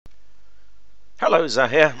Hello,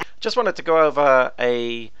 Zahir. Just wanted to go over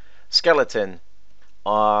a skeleton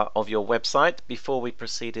of your website before we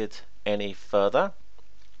proceeded any further.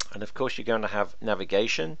 And of course, you're going to have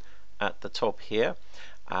navigation at the top here.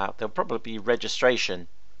 There'll probably be registration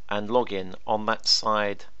and login on that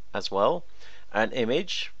side as well. An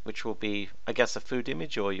image, which will be, I guess, a food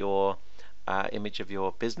image or your image of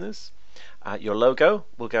your business. Your logo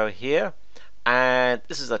will go here. And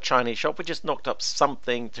this is a Chinese shop. We just knocked up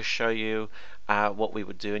something to show you what we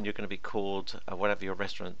would do, and you're going to be called whatever your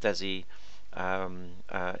restaurant, DESI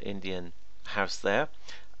Indian house there.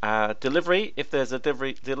 Delivery, if there's a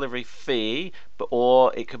delivery fee,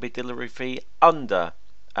 or it could be delivery fee under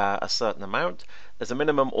a certain amount. There's a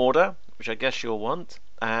minimum order, which I guess you'll want,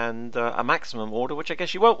 and a maximum order, which I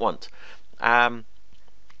guess you won't want.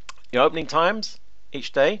 Your opening times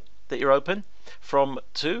each day that you're open from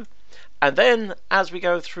 2. And then as we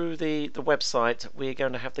go through the website, we're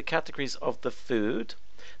going to have the categories of the food.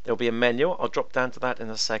 There'll be a menu. I'll drop down to that in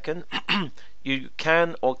a second. You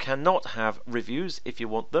can or cannot have reviews if you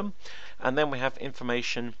want them. And then we have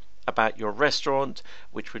information about your restaurant,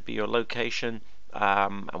 which would be your location,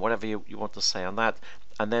 and whatever you want to say on that.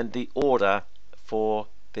 And then the order for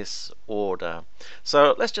this order.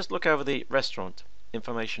 So let's just look over the restaurant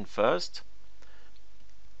information first.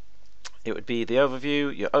 It would be the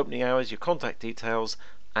overview, your opening hours, your contact details,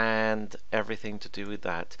 and everything to do with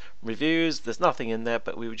that. Reviews, there's nothing in there,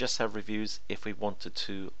 but we would just have reviews if we wanted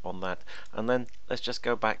to on that. And then let's just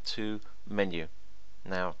go back to menu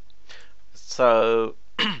now. So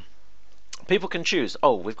people can choose.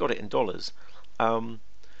 Oh, we've got it in dollars.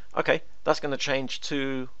 Okay, that's going to change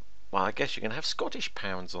to, well, I guess you're going to have Scottish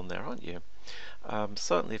pounds on there, aren't you?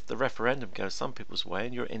 Certainly if the referendum goes some people's way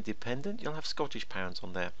and you're independent, you'll have Scottish pounds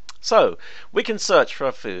on there. So we can search for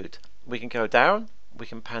our food. We can go down, we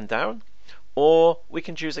can pan down, or we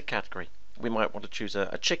can choose a category. We might want to choose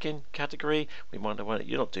a chicken category. We might want,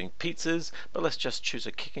 you're not doing pizzas, but let's just choose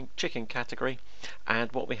a chicken category.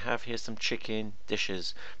 And what we have here is some chicken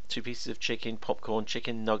dishes. 2 pieces of chicken, popcorn,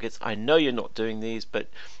 chicken nuggets. I know you're not doing these, but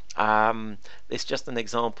it's just an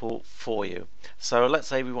example for you. So let's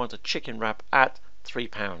say we want a chicken wrap at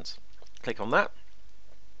 £3. Click on that,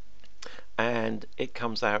 and it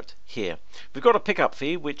comes out here. We've got a pickup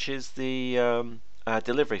fee, which is the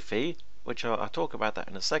delivery fee, which I'll talk about that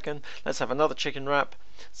in a second. Let's have another chicken wrap.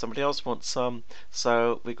 Somebody else wants some,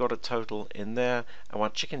 so we've got a total in there. I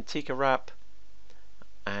want chicken tikka wrap,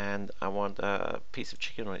 and I want a piece of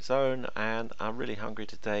chicken on its own, and I'm really hungry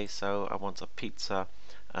today, so I want a pizza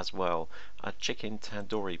as well, a chicken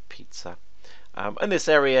tandoori pizza. In this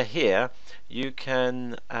area here, you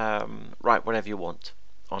can write whatever you want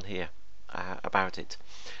on here about it,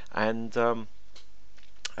 and then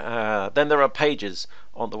there are pages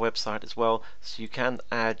on the website as well, so you can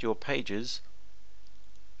add your pages.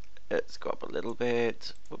 Let's go up a little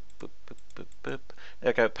bit. Boop, boop, boop, boop, boop.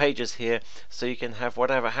 There we go, pages here, so you can have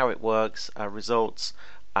whatever, how it works, results,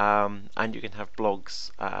 and you can have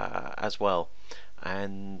blogs as well,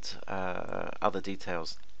 and other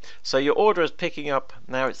details. So your order is picking up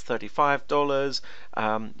now. It's $35.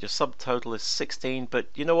 Your subtotal is 16, but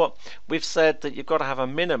you know what, we've said that you've got to have a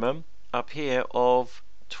minimum up here of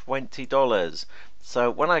 $20. So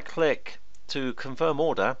when I click to confirm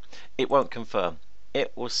order, it won't confirm.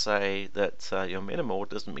 It will say that your minimum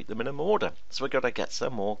order doesn't meet the minimum order, so we've got to get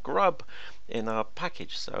some more grub in our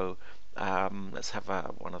package. So let's have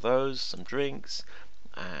one of those, some drinks,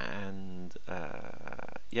 and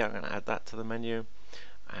yeah, I'm going to add that to the menu.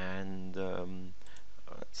 And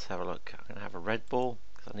let's have a look. I'm going to have a Red Bull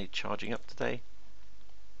because I need charging up today.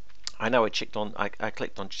 I know I clicked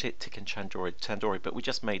on chicken tandoori, but we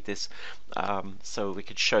just made this so we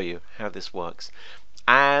could show you how this works.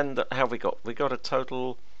 And how have we got? We got a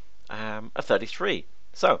total of 33.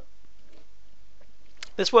 So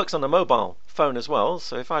this works on a mobile phone as well.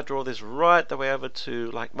 So if I draw this right the way over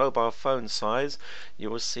to like mobile phone size, you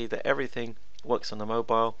will see that everything works on the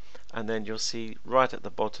mobile, and then you'll see right at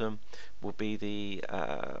the bottom will be the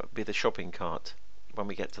shopping cart. When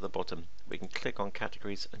we get to the bottom, we can click on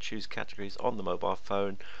categories and choose categories on the mobile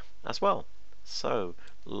phone as well. So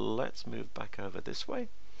let's move back over this way.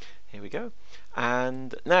 Here we go,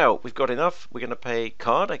 and now we've got enough. We're going to pay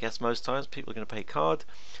card. I guess most times people are going to pay card,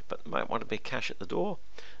 but might want to pay cash at the door.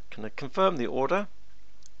 Can I confirm the order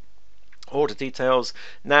details?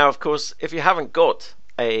 Now of course, if you haven't got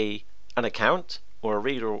an account or a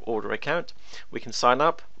read or order account, we can sign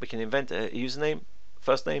up. We can invent a username,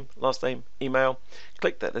 first name, last name, email,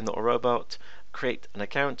 click that they're not a robot, create an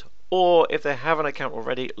account, or if they have an account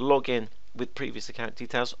already, log in with previous account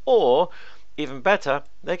details, or even better,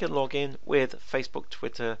 they can log in with Facebook,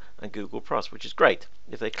 Twitter, and Google Plus, which is great.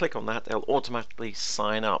 If they click on that, they'll automatically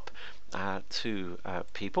sign up to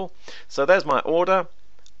people. So there's my order,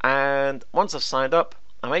 and once I've signed up,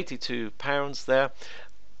 I'm £82 there.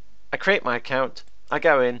 I create my account, I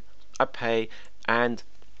go in, I pay, and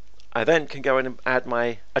I then can go in and add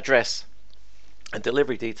my address and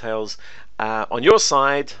delivery details. On your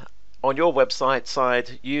side, on your website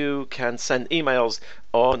side, you can send emails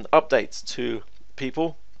on updates to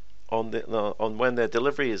people on when their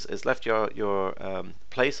delivery is left your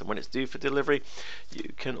place and when it's due for delivery.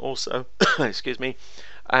 You can also excuse me,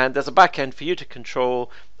 and there's a back end for you to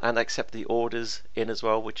control and accept the orders in as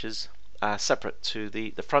well, which is separate to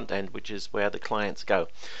the front end, which is where the clients go.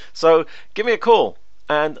 So give me a call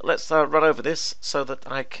and let's run over this so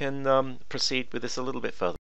that I can proceed with this a little bit further.